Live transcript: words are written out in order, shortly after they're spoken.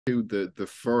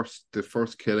the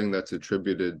first killing that's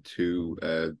attributed to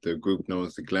the group known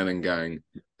as the Glenanne Gang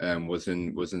was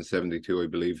in 72, I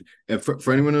believe. And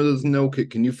for anyone who doesn't know,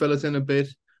 can you fill us in a bit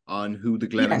on who the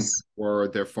Glenanne Gang were,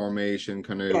 their formation,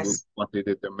 kind of what they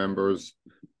did, their members?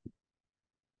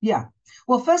 Yeah.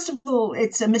 Well, first of all,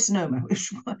 it's a misnomer.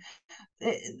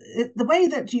 The way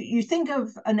that you think of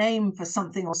a name for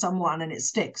something or someone and it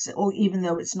sticks, or even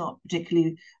though it's not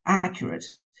particularly accurate.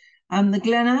 And the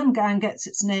Glenanne Gang gets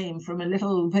its name from a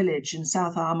little village in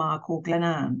South Armagh called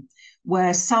Glenanne,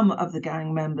 where some of the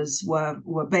gang members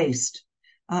were based.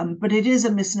 But it is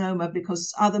a misnomer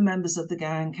because other members of the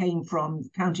gang came from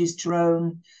counties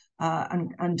Tyrone,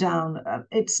 and down.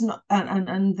 It's not,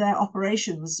 and their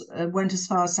operations went as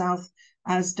far south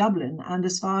as Dublin and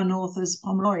as far north as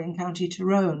Pomeroy in County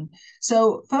Tyrone.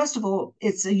 So first of all,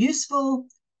 it's a useful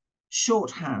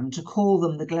shorthand to call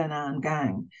them the Glenanne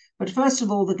Gang. But first of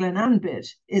all, the Glenanne bit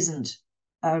isn't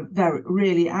very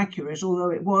really accurate,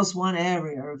 although it was one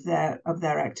area of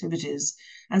their activities.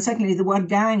 And secondly, the word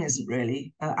gang isn't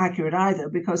really accurate either,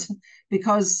 because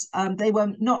they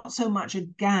were not so much a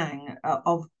gang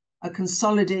of a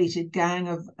consolidated gang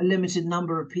of a limited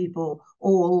number of people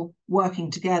all working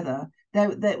together.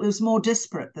 It was more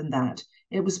disparate than that.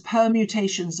 It was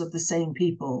permutations of the same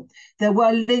people. There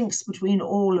were links between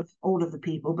all of the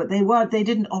people, but they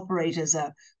didn't operate as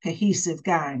a cohesive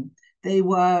gang.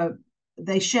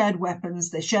 They shared weapons,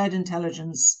 they shared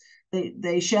intelligence,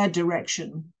 they shared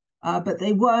direction. But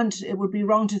they weren't. It would be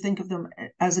wrong to think of them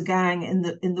as a gang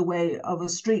in the way of a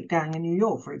street gang in New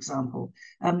York, for example.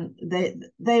 They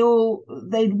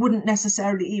wouldn't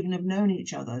necessarily even have known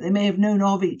each other. They may have known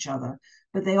of each other,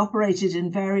 but they operated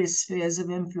in various spheres of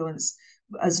influence,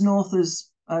 as north as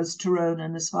Tyrone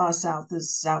and as far south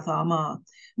as South Armagh.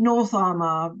 North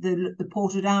Armagh, the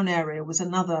Portadown area, was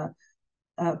another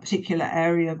particular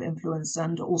area of influence,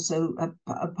 and also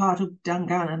a part of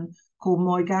Dungannon called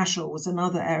Moygashel was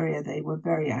another area they were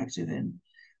very active in.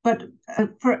 But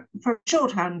for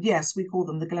shorthand, yes, we call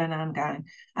them the Glenanne Gang.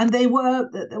 And there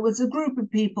was a group of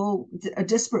people, a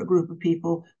disparate group of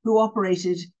people, who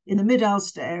operated in the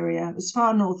Mid-Ulster area, as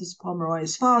far north as Pomeroy,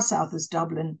 as far south as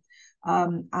Dublin,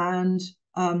 and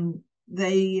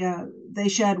they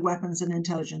shared weapons and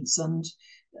intelligence, and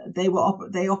they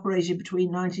operated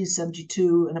between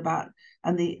 1972 and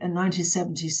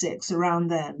 1976, around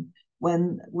then,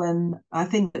 when I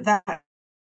think at that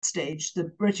stage the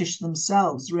British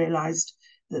themselves realized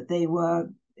that they were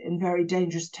in very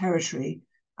dangerous territory,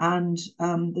 and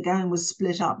the gang was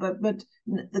split up. But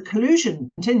the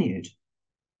collusion continued.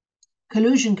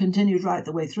 Collusion continued right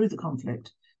the way through the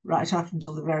conflict, right up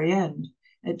until the very end.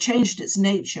 It changed its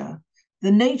nature.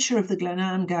 The nature of the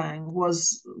Glenanne Gang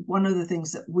was one of the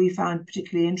things that we found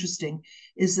particularly interesting,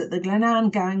 is that the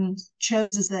Glenanne Gang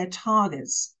chose as their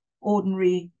targets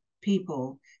ordinary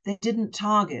people. They didn't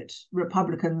target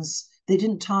Republicans. They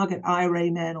didn't target IRA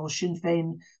men or Sinn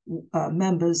Féin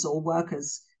members or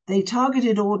workers. They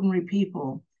targeted ordinary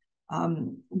people.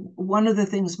 One of the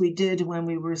things we did when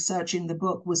we were researching the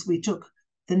book was we took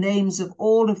the names of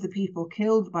all of the people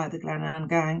killed by the Glenanne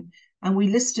Gang, and we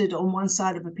listed on one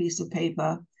side of a piece of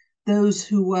paper those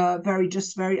who were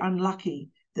very unlucky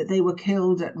that they were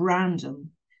killed at random.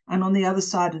 And on the other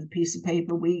side of the piece of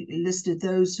paper, we listed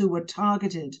those who were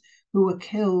targeted, who were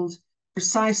killed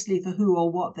precisely for who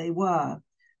or what they were.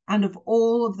 And of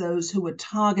all of those who were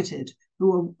targeted,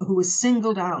 who were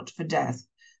singled out for death,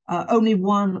 only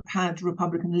one had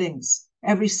Republican links.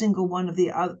 Every single one of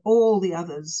all the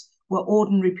others were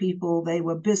ordinary people. They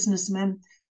were businessmen.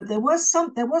 But there was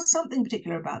something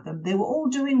particular about them. They were all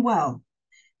doing well.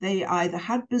 They either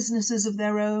had businesses of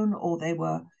their own, or they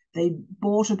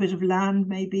bought a bit of land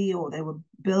maybe, or they were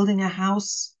building a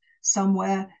house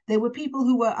somewhere. They were people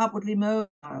who were upwardly mobile,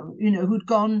 who'd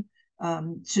gone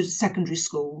to secondary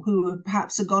school, who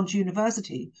perhaps had gone to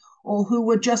university, or who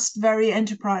were just very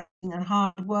enterprising and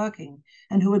hardworking,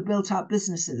 and who had built up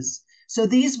businesses. So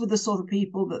these were the sort of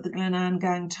people that the Glenanne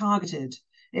Gang targeted.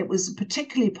 It was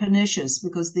particularly pernicious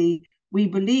because we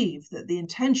believe that the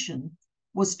intention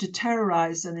was to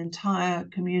terrorize an entire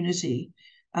community,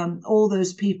 all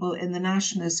those people in the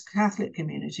nationalist Catholic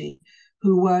community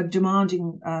who were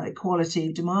demanding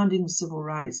equality, demanding civil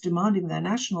rights, demanding their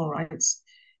national rights,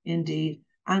 indeed,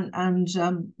 and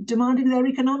demanding their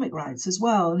economic rights as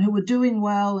well, and who were doing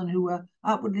well and who were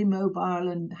upwardly mobile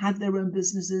and had their own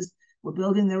businesses, were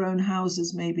building their own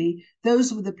houses maybe.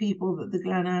 Those were the people that the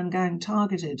Glenanne Gang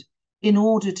targeted in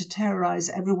order to terrorize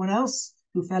everyone else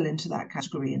who fell into that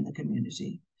category in the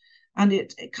community. And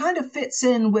it kind of fits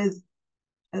in with,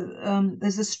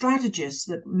 there's a strategist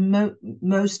that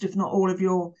most, if not all of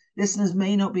your listeners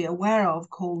may not be aware of,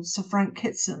 called Sir Frank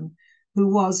Kitson, who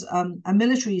was a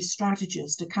military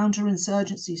strategist, a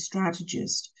counterinsurgency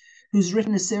strategist, who's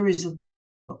written a series of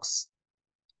books.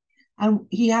 And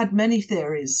he had many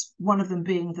theories, one of them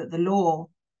being that the law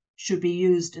should be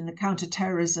used in the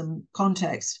counterterrorism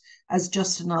context as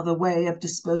just another way of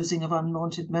disposing of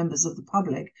unwanted members of the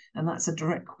public. And that's a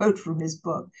direct quote from his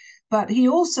book. But he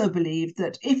also believed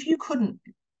that if you couldn't,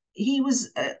 he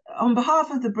was, on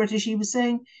behalf of the British, he was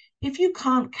saying, if you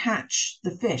can't catch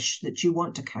the fish that you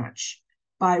want to catch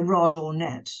by rod or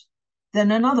net,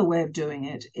 then another way of doing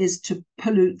it is to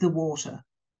pollute the water,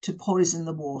 to poison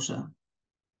the water.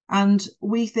 And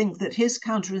we think that his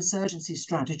counterinsurgency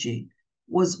strategy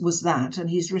was that, and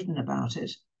he's written about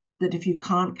it, that if you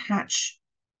can't catch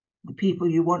the people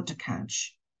you want to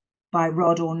catch by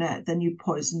rod or net, then you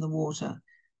poison the water.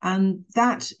 And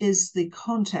that is the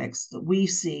context that we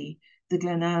see the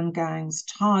Glenanne Gang's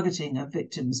targeting of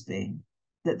victims being,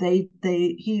 that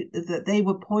they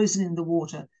were poisoning the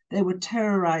water. They were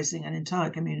terrorizing an entire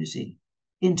community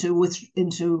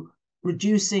into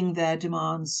reducing their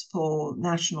demands for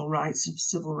national rights,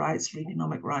 civil rights, for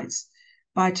economic rights,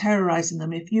 by terrorizing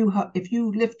them. If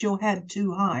you lift your head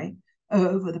too high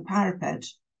over the parapet,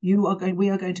 we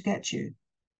are going to get you.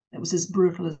 It was as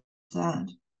brutal as that.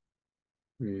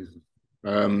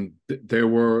 There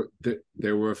were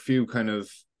a few kind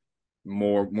of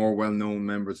more well-known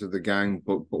members of the gang,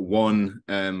 but one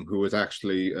who was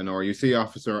actually an RUC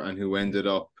officer and who ended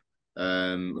up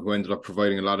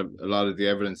providing a lot of the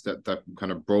evidence that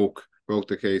kind of broke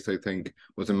the case, I think,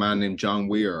 was a man named John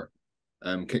Weir.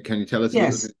 Can you tell us a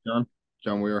little bit,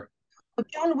 John Weir?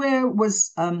 John Weir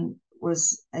was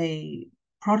a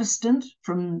Protestant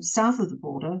from south of the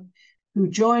border who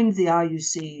joined the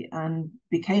RUC and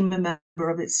became a member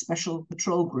of its special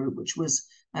patrol group, which was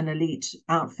an elite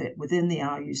outfit within the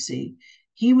RUC.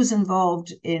 He was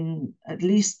involved in at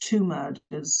least 2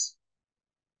 murders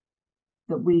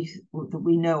that we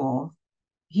know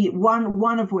of.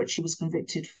 One of which he was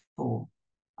convicted for.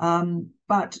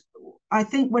 But I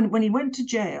think when he went to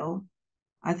jail,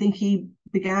 I think he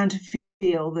began to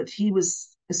feel that he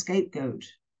was a scapegoat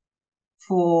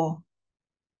for.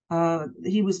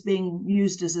 He was being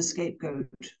used as a scapegoat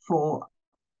for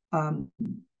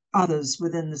others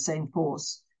within the same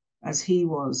force as he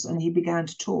was, and he began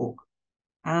to talk,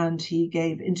 and he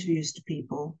gave interviews to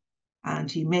people,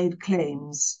 and he made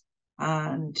claims.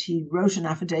 And he wrote an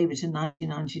affidavit in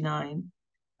 1999,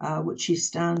 which he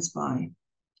stands by.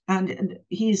 And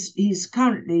he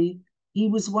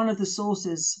was one of the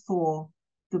sources for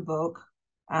the book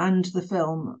and the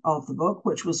film of the book,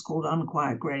 which was called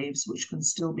Unquiet Graves, which can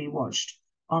still be watched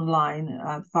online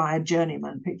via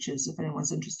Journeyman Pictures, if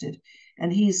anyone's interested.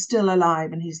 And he's still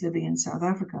alive, and he's living in South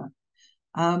Africa.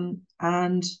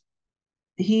 And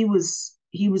he was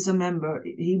a member of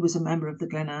the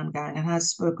Glenanne Gang and has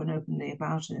spoken openly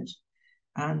about it.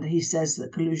 And he says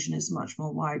that collusion is much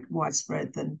more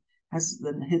widespread than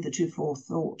heretofore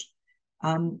thought.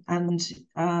 And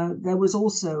there was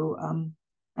also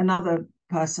another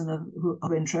person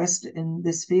of interest in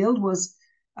this field was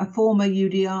a former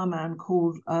UDR man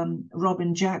called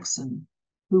Robin Jackson,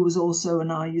 who was also an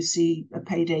RUC, a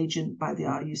paid agent by the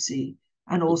RUC,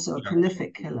 and also a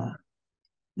prolific killer.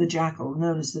 The Jackal,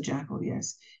 known as the Jackal,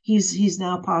 yes. He's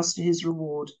now passed to his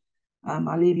reward.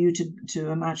 I leave you to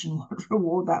imagine what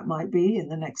reward that might be in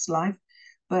the next life.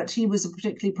 But he was a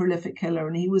particularly prolific killer,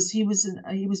 and he was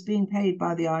being paid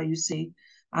by the RUC,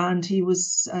 and he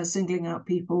was singling out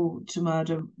people to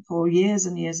murder for years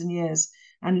and years and years,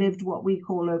 and lived what we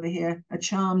call over here a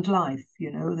charmed life.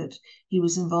 You know, that he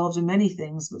was involved in many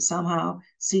things, but somehow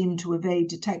seemed to evade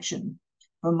detection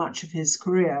for much of his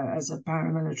career as a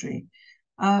paramilitary.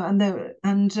 And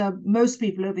most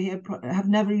people over here have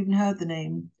never even heard the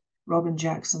name Robin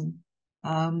Jackson.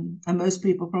 And most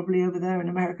people probably over there in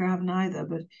America haven't either.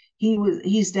 But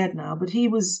he's dead now. But he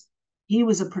was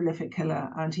a prolific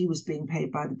killer, and he was being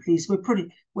paid by the police.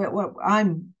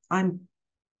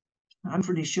 I'm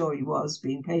pretty sure he was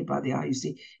being paid by the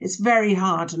RUC. It's very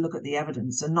hard to look at the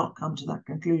evidence and not come to that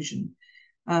conclusion.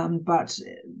 But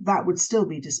that would still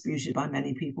be disputed by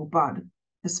many people. But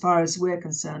as far as we're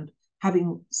concerned,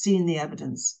 having seen the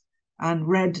evidence and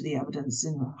read the evidence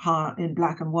in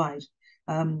black and white.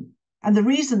 And the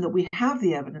reason that we have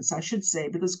the evidence, I should say,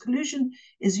 because collusion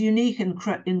is unique in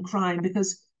crime,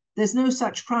 because there's no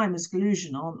such crime as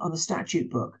collusion on the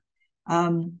statute book.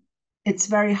 It's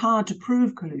very hard to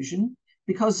prove collusion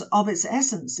because of its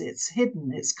essence. It's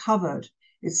hidden, it's covered.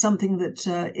 It's something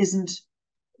that isn't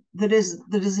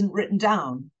written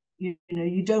down. You know,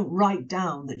 you don't write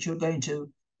down that you're going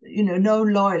to no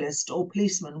loyalist or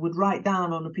policeman would write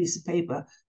down on a piece of paper